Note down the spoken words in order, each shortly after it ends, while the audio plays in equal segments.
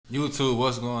YouTube,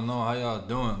 what's going on? How y'all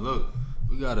doing? Look,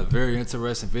 we got a very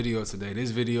interesting video today.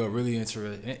 This video really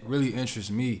interests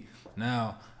me.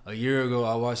 Now, a year ago,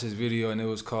 I watched this video and it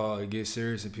was called "It Gets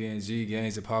Serious in PNG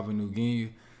Gangs of Papua New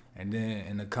Guinea." And then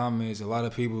in the comments, a lot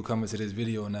of people coming to this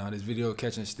video now. This video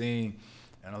catching steam,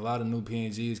 and a lot of new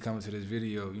PNGs coming to this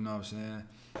video. You know what I'm saying?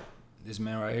 This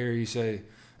man right here, he say,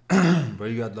 "Bro,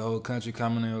 you got the whole country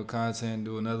commenting on your content.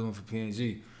 Do another one for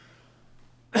PNG."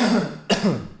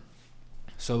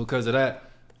 So because of that,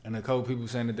 and a couple people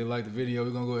saying that they like the video, we're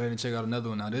gonna go ahead and check out another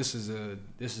one. Now this is a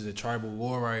tribal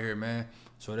war right here, man.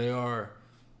 So they are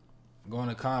going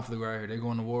to conflict right here. They're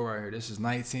going to war right here. This is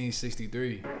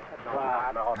 1963.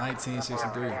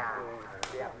 1963.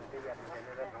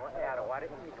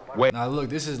 Wait. Now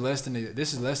look, this is less than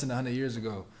 100 years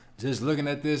ago. Just looking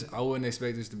at this, I wouldn't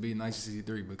expect this to be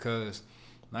 1963 because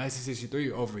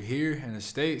 1963 over here in the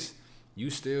States, you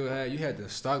had the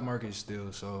stock market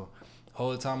still. So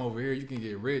whole time over here you can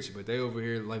get rich, but they over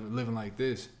here like living like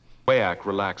this. Wayak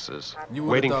relaxes,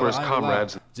 waiting for his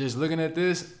comrades. Just looking at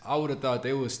this, I would have thought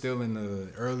they was still in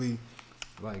the early,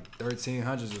 like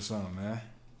 1300s or something, man.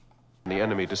 The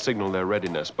enemy to signal their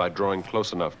readiness by drawing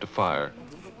close enough to fire.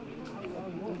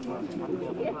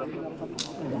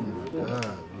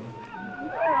 God,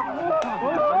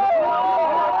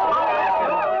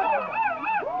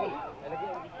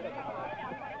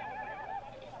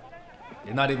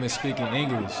 they're not even speaking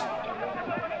English.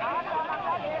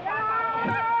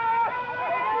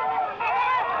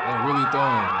 They're really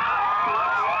throwing.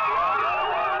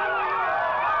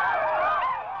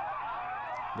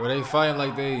 Bro, they fighting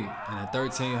like they in the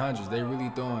 1300s. They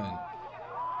really throwing.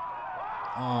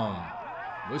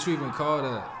 What you even call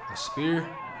that? A spear?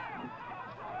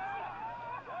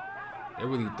 They're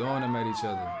really throwing them at each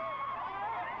other.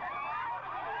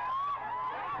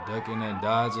 Ducking and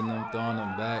dodging them, throwing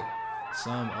them back.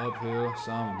 Some uphill,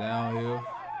 some downhill.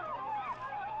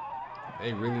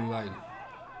 They really like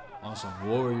on some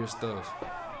warrior stuff.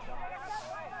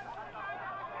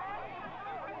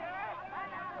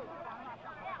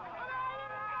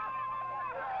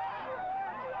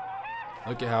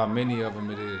 Look at how many of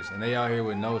them it is. And they out here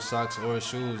with no socks or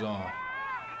shoes on.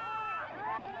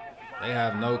 They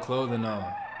have no clothing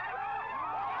on.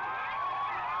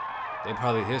 They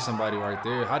probably hit somebody right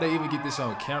there. How they even get this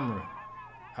on camera?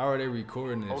 How are they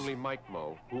recording this? Only Mike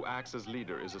Mo, who acts as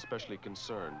leader, is especially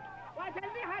concerned.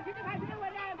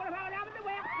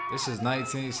 This is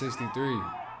 1963.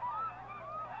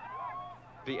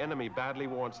 The enemy badly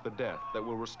wants the death that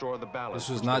will restore the balance. This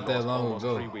was not that long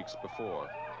ago. 3 weeks before.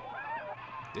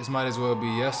 This might as well be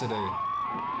yesterday.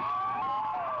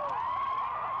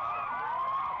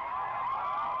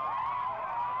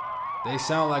 They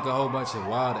sound like a whole bunch of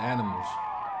wild animals.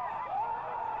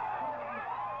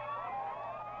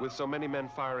 With so many men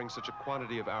firing such a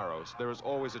quantity of arrows, there is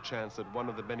always a chance that one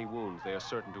of the many wounds they are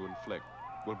certain to inflict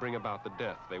will bring about the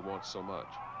death they want so much.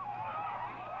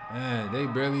 Man, they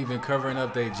barely even covering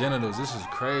up their genitals. This is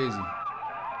crazy.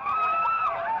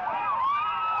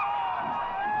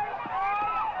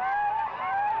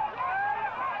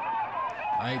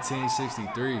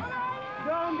 $1963.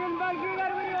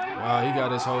 Wow, he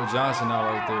got his whole Johnson out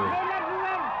right there.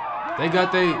 They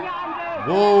got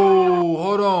whoa,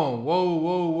 hold on.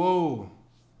 Whoa.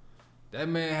 That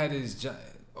man had his,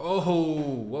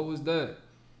 oh, what was that?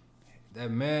 That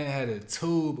man had a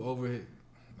tube over it.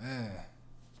 Man,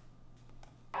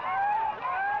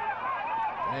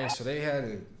 so they had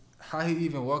a, how he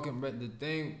even walking back the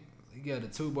thing, he got a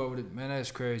tube over the, man,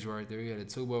 that's crazy right there. He had a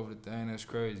tube over the thing, that's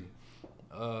crazy.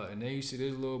 And then you see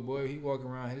this little boy, he walking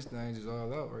around, his thing just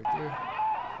all out right there.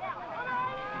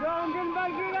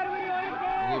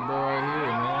 Look at bro right here,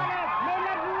 man.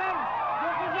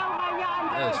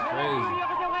 That's crazy.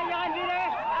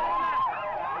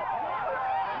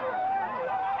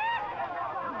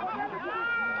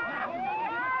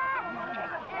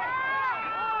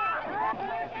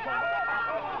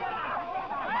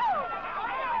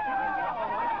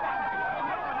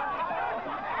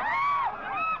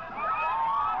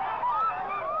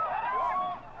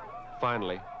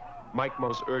 Finally, Mike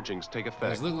Mo's urgings take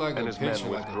effect, It look like and a his men picture,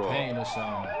 like withdraw. a painting or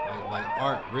something, like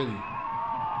art, really.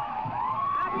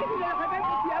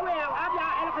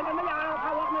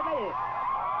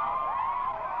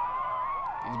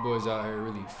 These boys out here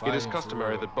really fighting. It is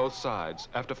customary that both sides,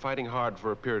 after fighting hard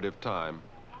for a period of time,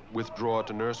 withdraw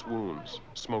to nurse wounds,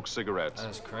 smoke cigarettes,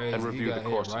 That's crazy. and review the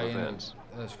course right of events.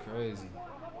 That's crazy.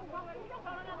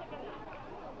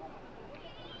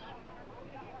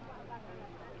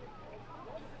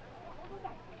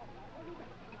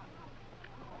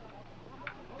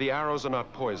 The arrows are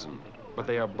not poisoned, but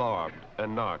they are barbed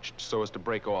and notched so as to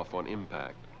break off on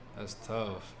impact. That's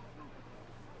tough.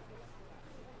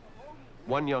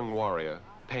 One young warrior,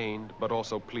 pained but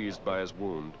also pleased by his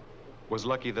wound, was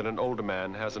lucky that an older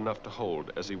man has enough to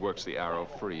hold as he works the arrow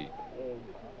free.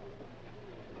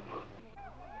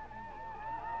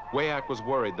 Wayak was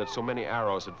worried that so many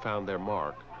arrows had found their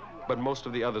mark, but most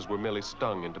of the others were merely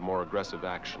stung into more aggressive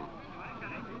action.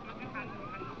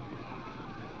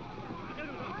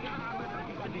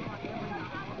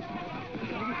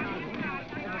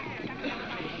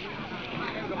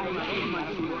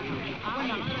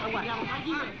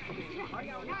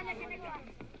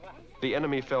 The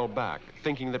enemy fell back,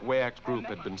 thinking that Wayak's group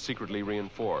had been secretly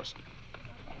reinforced.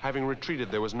 Having retreated,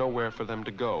 there was nowhere for them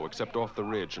to go except off the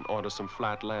ridge and onto some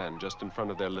flat land just in front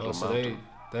of their little mountain.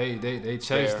 They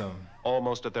chased them.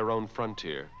 Almost at their own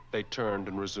frontier, they turned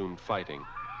and resumed fighting.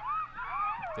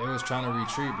 They was trying to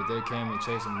retreat, but they came and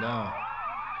chased them down.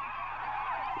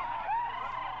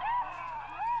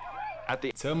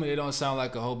 Tell me they don't sound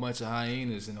like a whole bunch of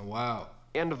hyenas in the wild.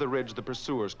 At the end of the ridge, the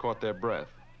pursuers caught their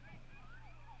breath.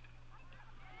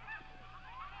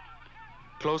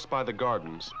 Close by the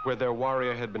gardens, where their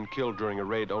warrior had been killed during a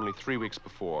raid only 3 weeks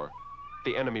before,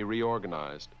 the enemy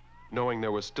reorganized, knowing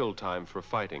there was still time for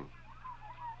fighting.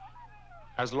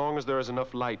 As long as there is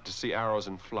enough light to see arrows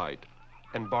in flight,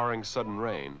 and barring sudden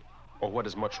rain, or what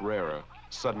is much rarer,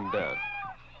 sudden death,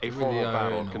 a formal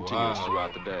battle continues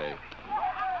throughout the day.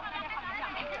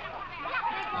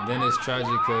 And then it's tragic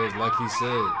because, like he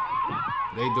said,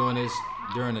 they doing this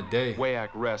during the day. Wayak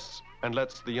rests and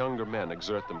lets the younger men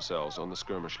exert themselves on the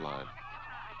skirmish line.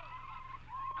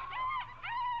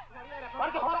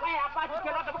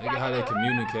 Look at how they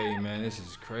communicate, man. This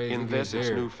is crazy. In this, its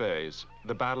new phase,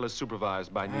 the battle is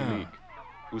supervised by Nilik,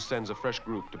 who sends a fresh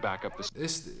group to back up the...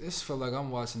 This feel like I'm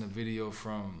watching a video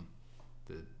from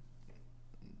the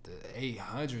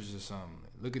 800s or something.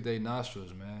 Look at their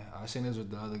nostrils, man. I seen this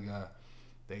with the other guy.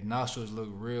 Their nostrils look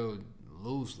real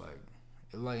loose, like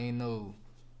it like ain't no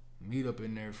meat up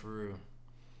in there for real.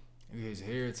 Look at his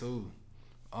hair too.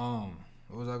 What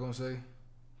was I gonna say?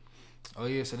 Oh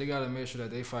yeah, so they gotta make sure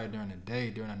that they fight during the day.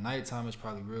 During the nighttime, it's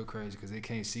probably real crazy because they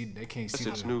can't see. It's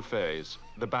its new phase.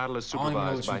 The battle is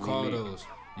supervised by Nilik,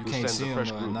 you who can't sends see a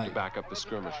fresh them at group night. to back up the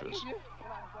skirmishers.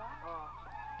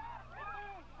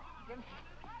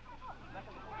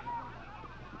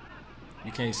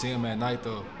 You can't see them at night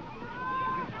though.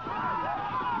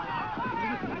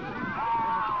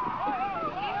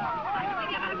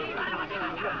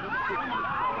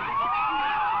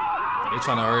 They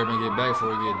trying to hurry up and get back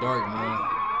before it get dark, man.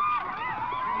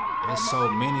 There's so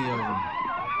many of them.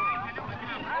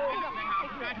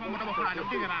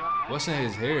 What's in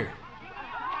his hair?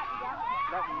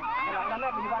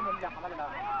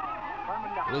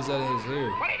 What is that in his hair?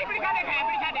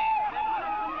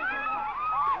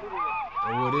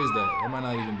 Or what is that? That might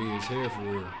not even be his hair for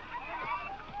real.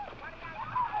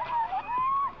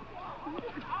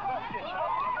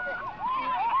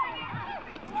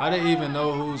 How they even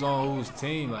know who's on whose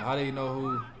team? Like, how they know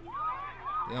who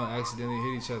they don't accidentally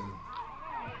hit each other?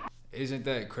 Isn't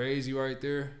that crazy right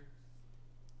there?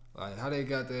 Like, how they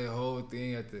got that whole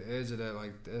thing at the edge of that,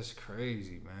 like, that's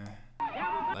crazy, man.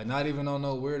 Like, not even on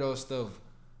no weirdo stuff,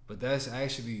 but that's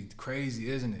actually crazy,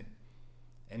 isn't it?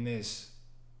 And this.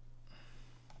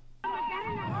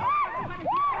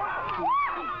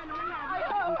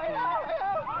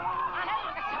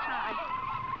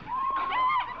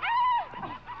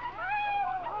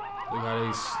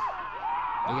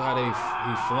 Look how he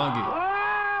flung it.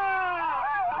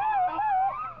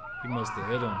 He must have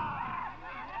hit him.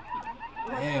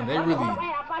 Damn, they really like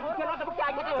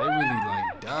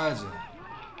dodging.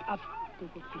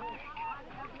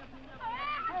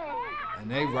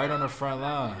 And they right on the front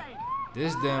line.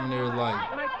 This damn near like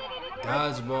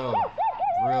dodgeball.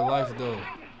 Real life though.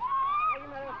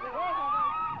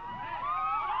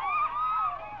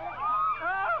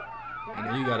 And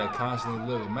then you gotta constantly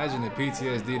look. Imagine the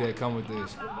PTSD that come with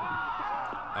this.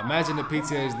 Imagine the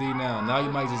PTSD now. Now you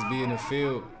might just be in the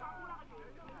field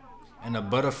and a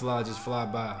butterfly just fly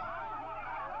by.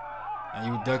 And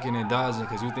you ducking and dodging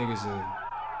because you think it's a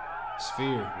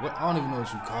sphere. What? I don't even know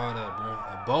what you call that, bro.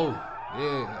 A bow.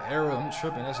 Yeah, an arrow. I'm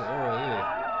tripping. That's an arrow, yeah.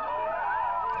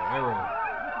 An arrow.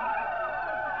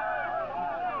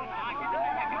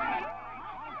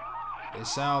 It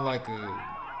sound like a...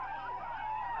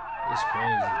 It's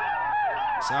crazy.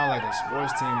 It sound like a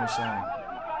sports team or something.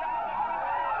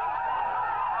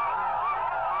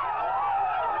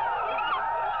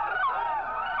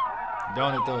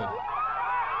 Don't it though?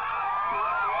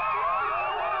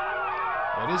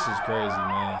 Oh, this is crazy,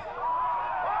 man.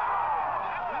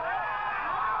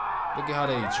 Look at how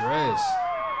they dress.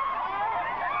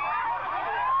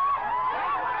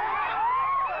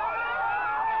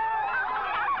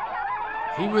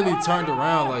 He really turned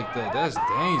around like that. That's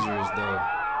dangerous, though.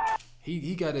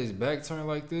 He got his back turned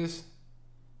like this,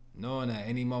 knowing that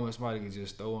any moment somebody could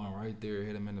just throw one right there and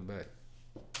hit him in the back.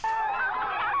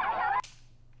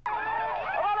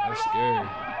 That's scary.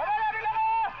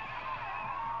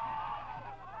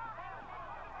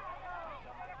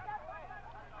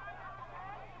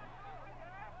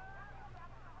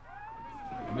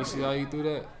 Let me see how you threw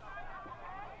that.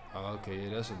 Oh, okay, yeah,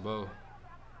 that's a bow.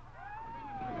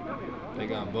 They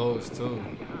got bows too.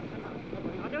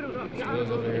 Skills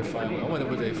over here fighting. I wonder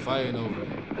what they fighting over.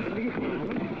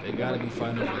 They gotta be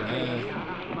fighting over land.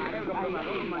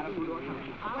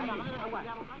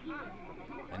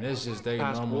 And it's just their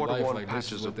normal life. Like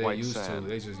this is what they used to.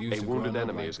 They just used to growing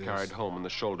up like this. Carried home on the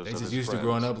shoulders they of just his used to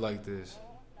growing up like this.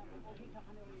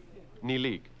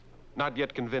 Nilik, not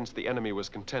yet convinced the enemy was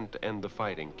content to end the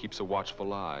fighting, keeps a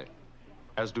watchful eye,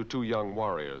 as do two young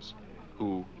warriors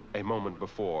who, a moment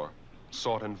before,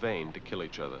 sought in vain to kill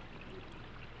each other.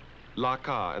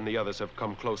 Laka and the others have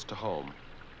come close to home.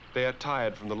 They are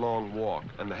tired from the long walk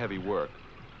and the heavy work,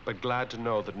 but glad to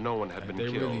know that no one had been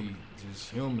killed. Really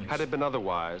just humans. Had it been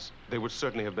otherwise, they would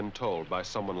certainly have been told by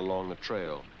someone along the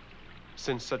trail,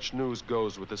 since such news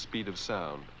goes with the speed of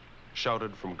sound,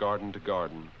 shouted from garden to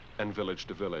garden and village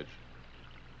to village.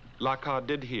 Laka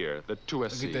did hear that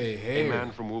Tuasi, a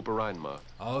man from Willihiman-Wallalua.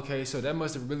 Okay, so that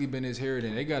must have really been his hair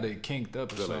then. They got it kinked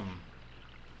up or something.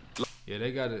 Yeah,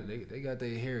 they got it. They got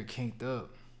their hair kinked up.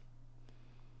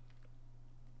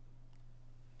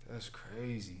 That's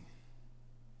crazy.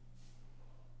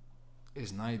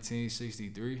 It's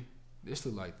 1963. This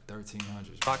look like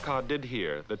 1300s. Laka did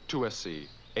hear that Tuasi,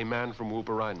 a man from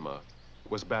Willihiman-Wallalua,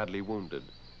 was badly wounded,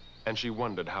 and she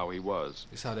wondered how he was.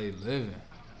 It's how they living.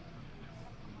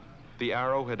 The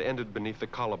arrow had ended beneath the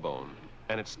collarbone,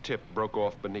 and its tip broke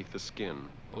off beneath the skin.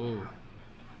 Ooh.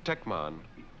 Tekman,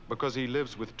 because he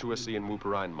lives with Tuasi in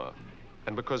Willihiman-Wallalua,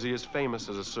 and because he is famous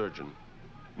as a surgeon,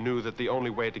 knew that the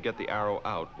only way to get the arrow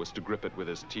out was to grip it with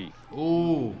his teeth.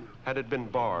 Ooh. Had it been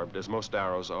barbed, as most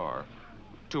arrows are,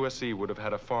 Tuasi would have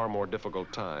had a far more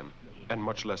difficult time and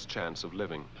much less chance of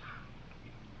living.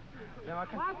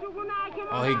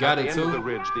 Oh, he got it too? At the end of the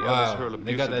ridge, the wow. others hurl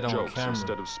abusive jokes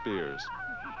instead of spears.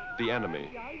 The enemy,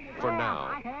 for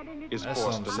now, is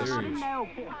forced to listen.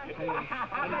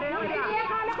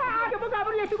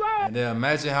 And then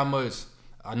imagine how much,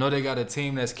 I know they got a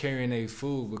team that's carrying their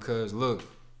food because look,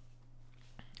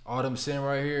 all them sitting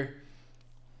right here,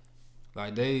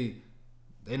 like they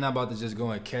not about to just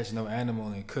go and catch no animal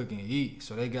and cook and eat.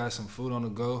 So they got some food on the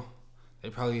go. They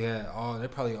probably all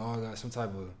got some type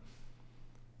of,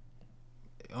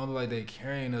 it don't look like they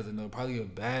carrying nothing though, probably a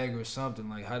bag or something.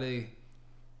 Like how they,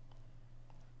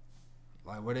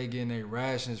 like where they getting their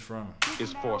rations from?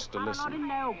 Is forced to listen.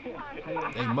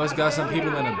 They must got some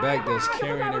people in the back that's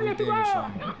carrying everything or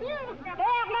something.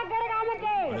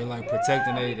 Or they like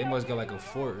protecting they must got like a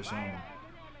fort or something.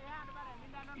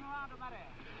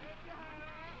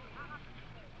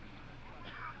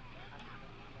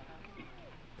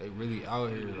 They really out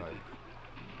here like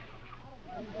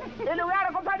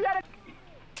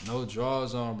no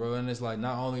draws on, bro. And it's like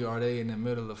not only are they in the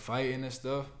middle of fighting and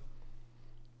stuff,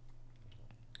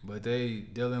 but they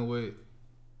dealing with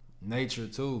nature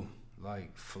too,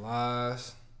 like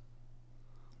flies.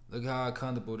 Look how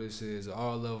uncomfortable this is.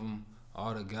 All of them,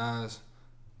 all the guys,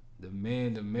 the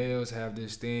men, the males have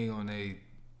this thing on they,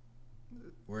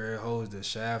 where it holds the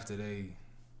shaft of they,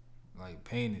 like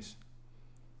penis.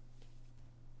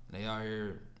 They out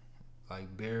here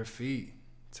like bare feet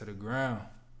to the ground.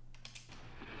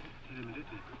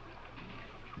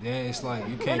 Then it's like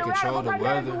you can't control the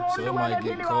weather, so it might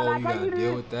get cold, you gotta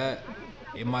deal with that.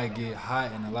 It might get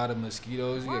hot and a lot of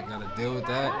mosquitoes, you gotta deal with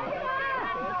that.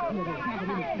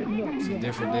 It's a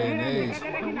different day and age.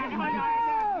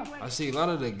 I see a lot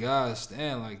of the guys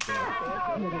stand like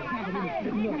that.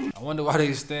 I wonder why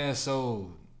they stand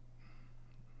so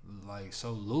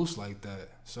loose like that.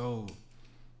 So,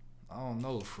 I don't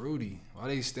know, fruity. Why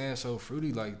they stand so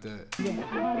fruity like that?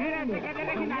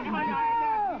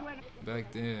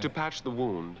 Back then. To patch the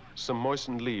wound, some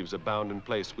moistened leaves are bound in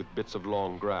place with bits of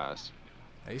long grass.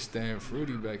 They stand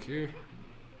fruity back here.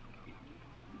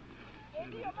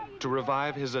 To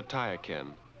revive his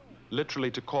Atayaken,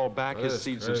 literally to call back his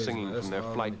seeds of singing from their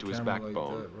flight to his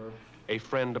backbone, a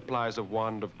friend applies a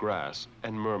wand of grass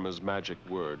and murmurs magic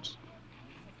words.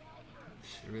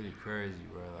 It's really crazy,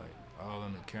 bro, like all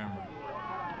on the camera.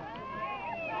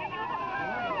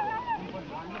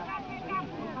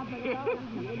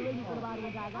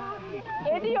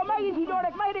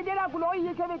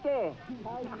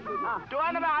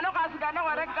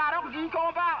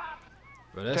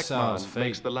 Bro, that sounds Tekman fake.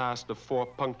 makes the last of 4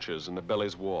 punctures in the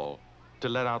belly's wall to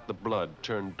let out the blood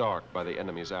turned dark by the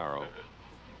enemy's arrow.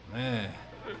 Man.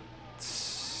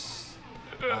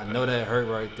 I know that hurt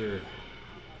right there.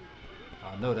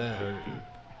 I know that hurt.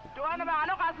 I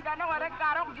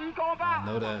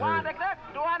know that hurt.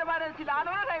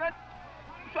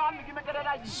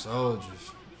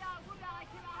 Soldiers.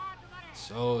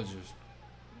 Soldiers.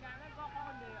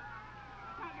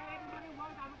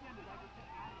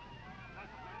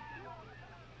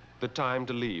 The time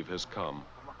to leave has come.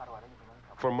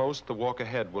 For most, the walk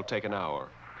ahead will take an hour,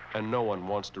 and no one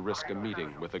wants to risk a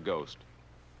meeting with a ghost.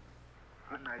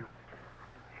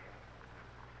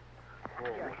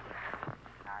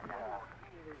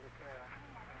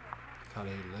 How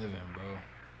they living, bro?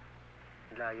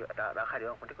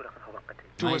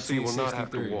 Tuasi will not have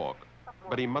to walk,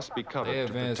 but he must be covered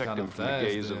to protect him from the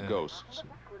gaze of ghosts,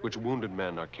 which wounded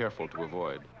men are careful to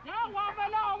avoid.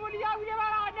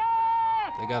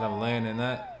 They got him laying in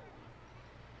that.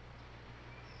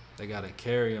 They gotta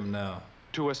carry him now.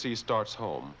 Tuasi starts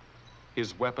home,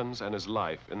 his weapons and his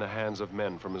life in the hands of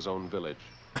men from his own village.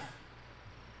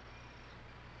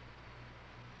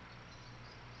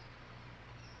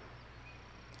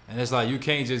 And it's like, you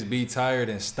can't just be tired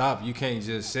and stop. You can't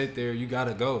just sit there. You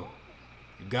gotta go.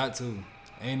 You got to.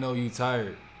 Ain't no you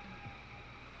tired.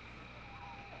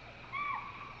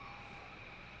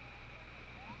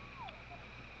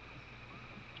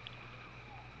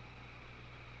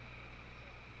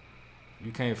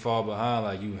 You can't fall behind,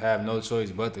 like you have no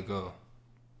choice but to go.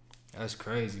 That's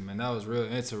crazy, man. That was real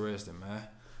interesting, man.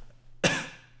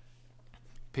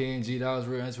 PNG, that was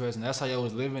real interesting. That's how y'all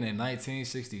was living in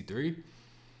 1963?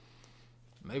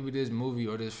 Maybe this movie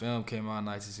or this film came out in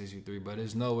 1963, but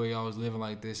there's no way y'all was living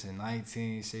like this in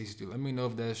 1963. Let me know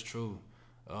if that's true.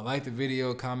 Like the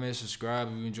video, comment, subscribe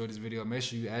if you enjoyed this video. Make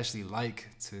sure you actually like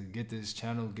to get this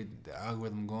channel, get the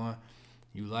algorithm going.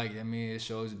 You like, I mean, it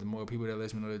shows that the more people that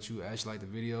lets me know that you actually like the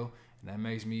video, and that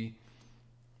makes me,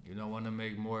 you know, want to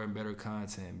make more and better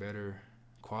content, better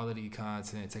quality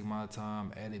content, take my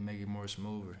time, edit, make it more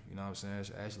smoother. You know what I'm saying?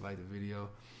 So actually like the video.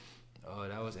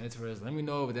 That was interesting. Let me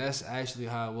know if that's actually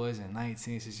how it was in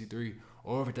 1963,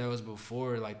 or if that was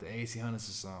before like the 1800s or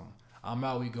something. I'm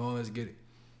out, we going, let's get it.